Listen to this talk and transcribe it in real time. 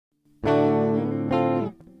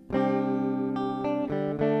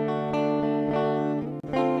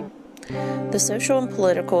The social and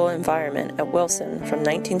political environment at Wilson from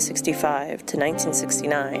 1965 to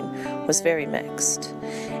 1969 was very mixed.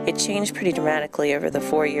 It changed pretty dramatically over the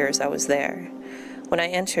 4 years I was there. When I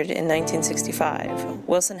entered in 1965,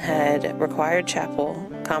 Wilson had required chapel,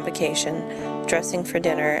 convocation, dressing for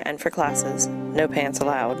dinner and for classes, no pants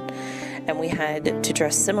allowed, and we had to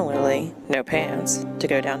dress similarly, no pants, to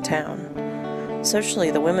go downtown.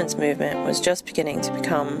 Socially, the women's movement was just beginning to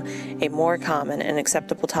become a more common and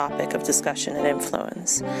acceptable topic of discussion and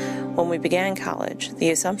influence. When we began college,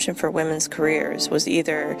 the assumption for women's careers was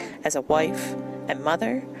either as a wife and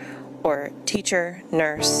mother, or teacher,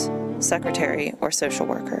 nurse, secretary, or social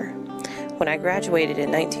worker. When I graduated in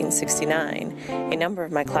 1969, a number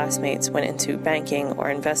of my classmates went into banking or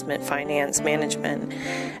investment finance management,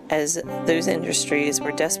 as those industries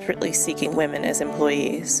were desperately seeking women as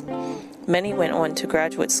employees. Many went on to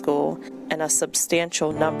graduate school, and a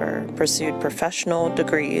substantial number pursued professional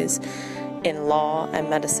degrees in law and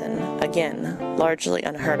medicine, again, largely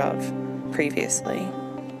unheard of previously.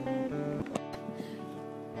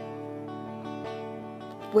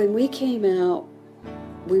 When we came out,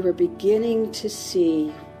 we were beginning to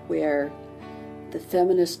see where the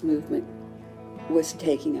feminist movement was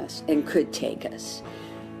taking us and could take us.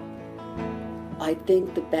 I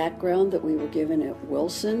think the background that we were given at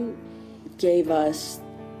Wilson gave us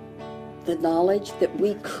the knowledge that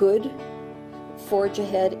we could forge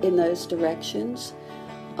ahead in those directions.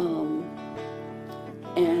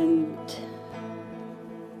 And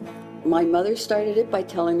my mother started it by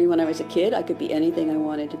telling me when I was a kid I could be anything I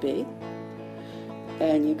wanted to be.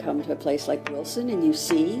 And you come to a place like Wilson and you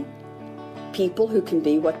see people who can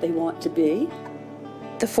be what they want to be.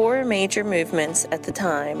 The four major movements at the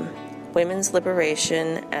time, women's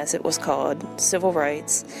liberation, as it was called, civil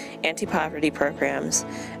rights, anti-poverty programs,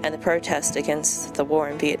 and the protest against the war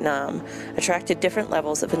in Vietnam, attracted different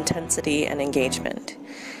levels of intensity and engagement.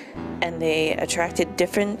 And they attracted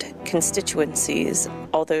different constituencies,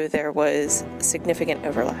 although there was significant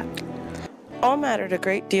overlap. All mattered a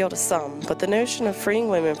great deal to some, but the notion of freeing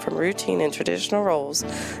women from routine and traditional roles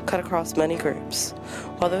cut across many groups.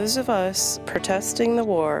 While those of us protesting the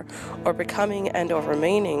war or becoming and or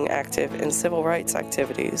remaining active in civil rights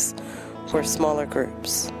activities were smaller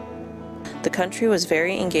groups. The country was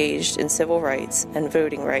very engaged in civil rights and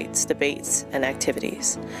voting rights debates and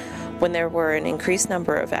activities. When there were an increased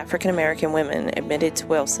number of African American women admitted to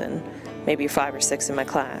Wilson, maybe 5 or 6 in my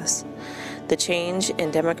class, the change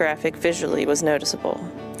in demographic visually was noticeable.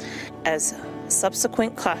 As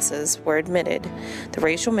subsequent classes were admitted, the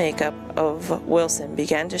racial makeup of Wilson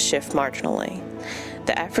began to shift marginally.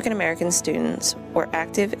 The African American students were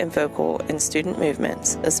active and vocal in student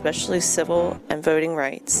movements, especially civil and voting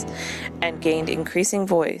rights, and gained increasing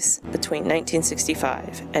voice between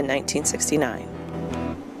 1965 and 1969.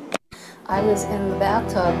 I was in the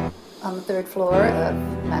bathtub on the 3rd floor of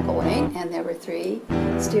McElwain, and there were 3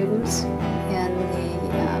 students in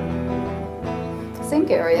the sink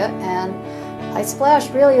area, and I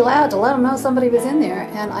splashed really loud to let them know somebody was in there,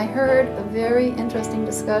 and I heard a very interesting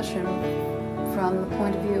discussion from the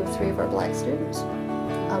point of view of 3 of our black students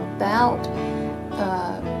about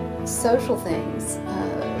social things,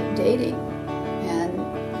 dating, and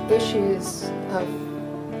issues of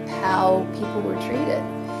how people were treated.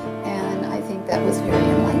 And I think that was very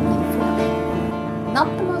enlightening for me.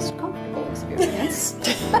 Not the most comfortable experience.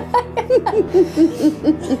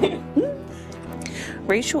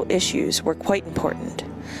 Racial issues were quite important.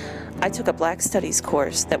 I took a Black Studies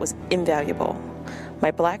course that was invaluable.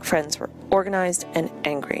 My black friends were organized and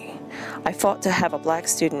angry. I fought to have a black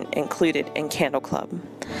student included in Candle Club.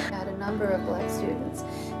 I had a number of black students,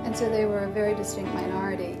 and so they were a very distinct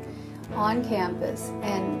minority on campus,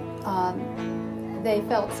 and they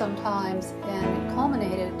felt sometimes, and it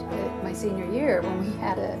culminated at my senior year when we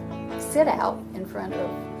had a sit-out in front of,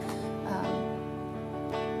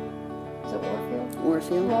 is it Warfield?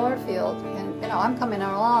 Warfield. Warfield. And, I'm coming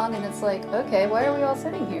along, and it's like, okay, why are we all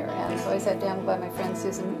sitting here? And so I sat down by my friend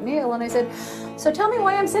Susan McNeil, and I said, so tell me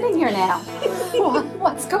why I'm sitting here now.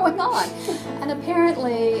 What's going on? And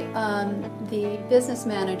apparently, the business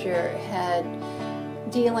manager had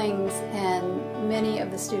dealings, and many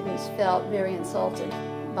of the students felt very insulted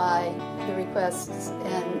by the requests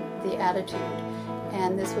and the attitude,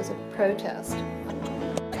 and this was a protest.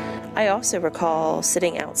 I also recall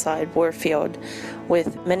sitting outside Warfield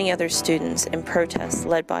with many other students in protests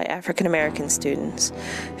led by African American students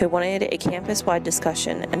who wanted a campus-wide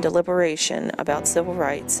discussion and deliberation about civil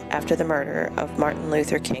rights after the murder of Martin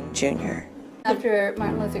Luther King, Jr. After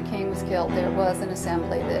Martin Luther King was killed, there was an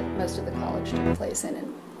assembly that most of the college took place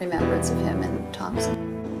in remembrance of him and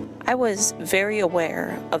Thompson. I was very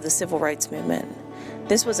aware of the civil rights movement.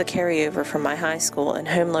 This was a carryover from my high school and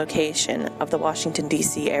home location of the Washington,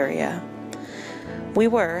 D.C. area. We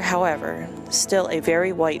were, however, still a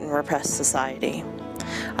very white and repressed society.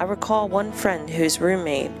 I recall one friend whose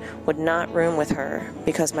roommate would not room with her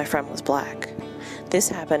because my friend was black. This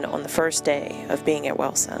happened on the first day of being at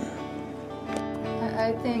Wilson.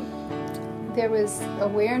 I think there was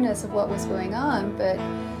awareness of what was going on, but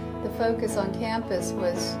the focus on campus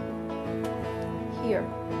was here.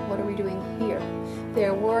 What are we doing here?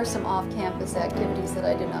 There were some off-campus activities that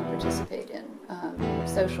I did not participate in,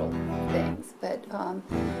 social things, but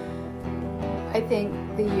I think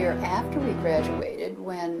the year after we graduated,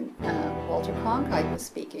 when Walter Cronkite was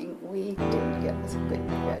speaking, we didn't get a good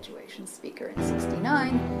graduation speaker in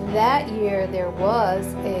 '69. That year there was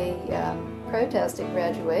a protest at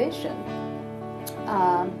graduation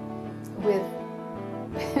with,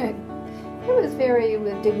 it was very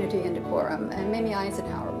with dignity and decorum, and Mamie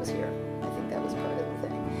Eisenhower was here. I think that was part of the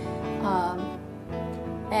thing.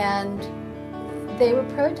 And they were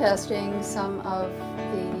protesting some of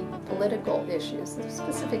the political issues,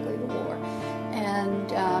 specifically the war,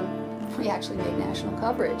 and we actually made national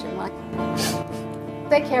coverage. And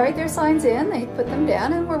they carried their signs in, they put them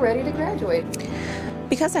down, and were ready to graduate.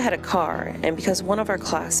 Because I had a car, and because one of our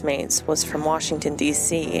classmates was from Washington,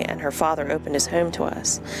 D.C., and her father opened his home to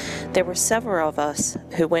us, there were several of us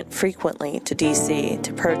who went frequently to D.C.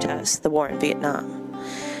 to protest the war in Vietnam.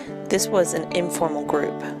 This was an informal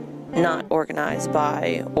group, not organized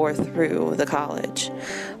by or through the college,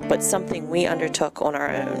 but something we undertook on our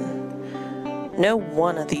own. No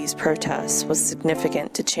one of these protests was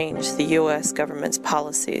significant to change the U.S. government's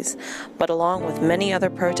policies, but along with many other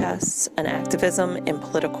protests and activism in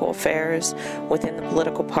political affairs within the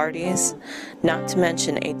political parties, not to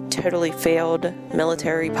mention a totally failed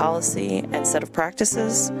military policy and set of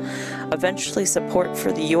practices, eventually support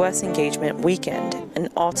for the U.S. engagement weakened and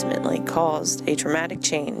ultimately caused a dramatic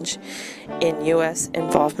change in U.S.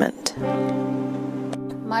 involvement.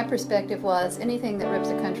 My perspective was anything that rips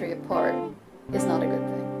a country apart is not a good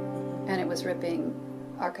thing, and it was ripping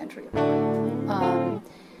our country apart.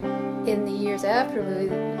 In the years after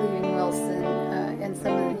leaving Wilson and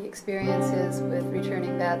some of the experiences with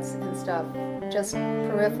returning vets and stuff, just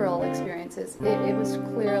peripheral experiences, it was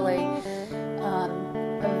clearly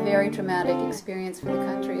a very traumatic experience for the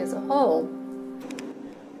country as a whole.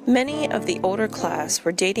 Many of the older class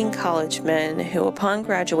were dating college men who, upon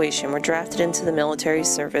graduation, were drafted into the military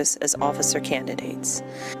service as officer candidates.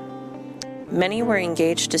 Many were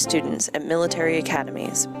engaged as students at military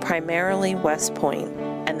academies, primarily West Point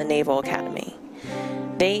and the Naval Academy.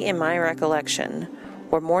 They, in my recollection,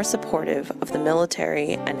 were more supportive of the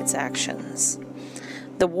military and its actions.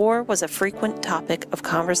 The war was a frequent topic of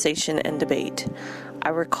conversation and debate. I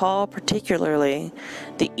recall particularly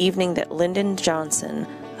the evening that Lyndon Johnson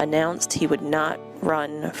announced he would not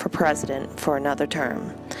run for president for another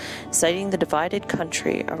term. Citing the divided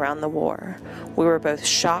country around the war, we were both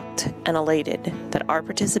shocked and elated that our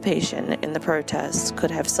participation in the protests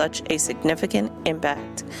could have such a significant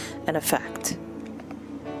impact and effect.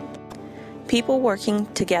 People working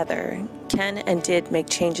together can and did make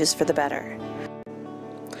changes for the better.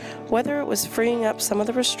 Whether it was freeing up some of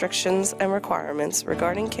the restrictions and requirements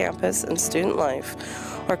regarding campus and student life,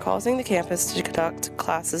 or causing the campus to conduct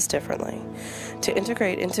classes differently, to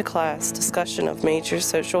integrate into class discussion of major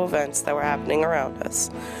social events that were happening around us,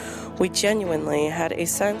 we genuinely had a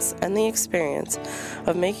sense and the experience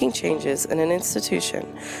of making changes in an institution,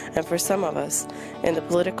 and for some of us, in the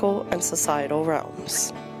political and societal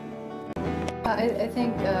realms. I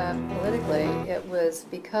think politically it was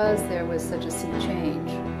because there was such a sea change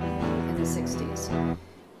in the 60s,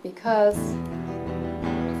 because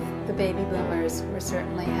the baby boomers were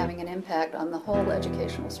certainly having an impact on the whole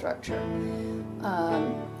educational structure.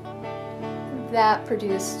 That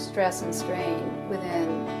produced stress and strain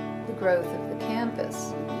within the growth of the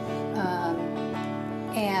campus.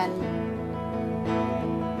 And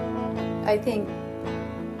I think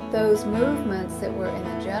those movements that were in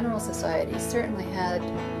the general society certainly had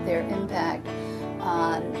their impact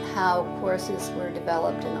on how courses were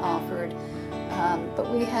developed and offered. But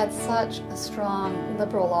we had such a strong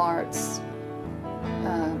liberal arts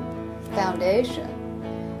foundation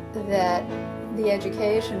that the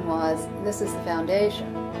education was, this is the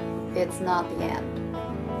foundation, it's not the end.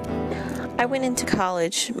 I went into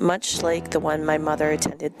college much like the one my mother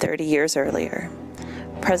attended 30 years earlier.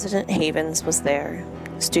 President Havens was there.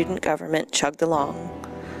 Student government chugged along.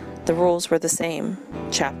 The rules were the same.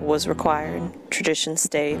 Chapel was required. Tradition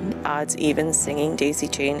stayed. Odds, evens, singing, daisy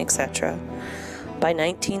chain, etc. By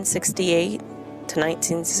 1968 to to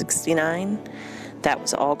 1969, that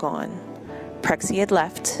was all gone. Prexy had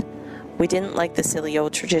left. We didn't like the silly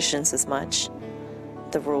old traditions as much.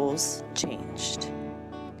 The rules changed.